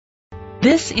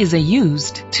This is a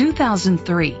used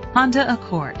 2003 Honda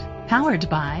Accord, powered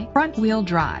by front-wheel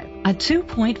drive, a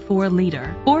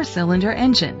 2.4-liter four-cylinder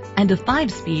engine, and a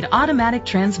 5-speed automatic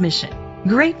transmission.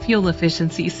 Great fuel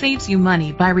efficiency saves you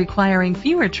money by requiring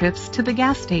fewer trips to the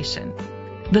gas station.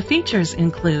 The features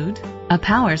include a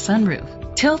power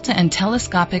sunroof, tilt and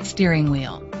telescopic steering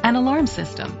wheel, an alarm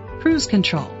system, cruise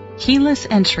control, keyless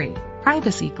entry,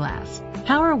 privacy glass,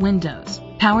 power windows,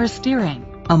 power steering,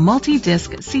 a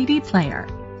multi-disc CD player.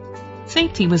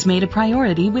 Safety was made a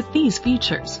priority with these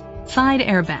features: side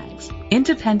airbags,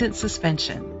 independent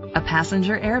suspension, a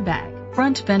passenger airbag,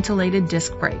 front ventilated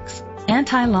disc brakes,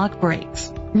 anti-lock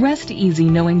brakes. Rest easy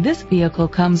knowing this vehicle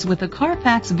comes with a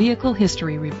Carfax Vehicle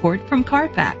History Report from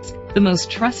Carfax, the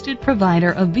most trusted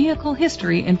provider of vehicle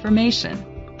history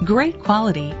information. Great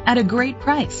quality at a great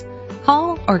price.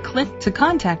 Call or click to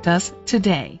contact us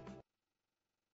today.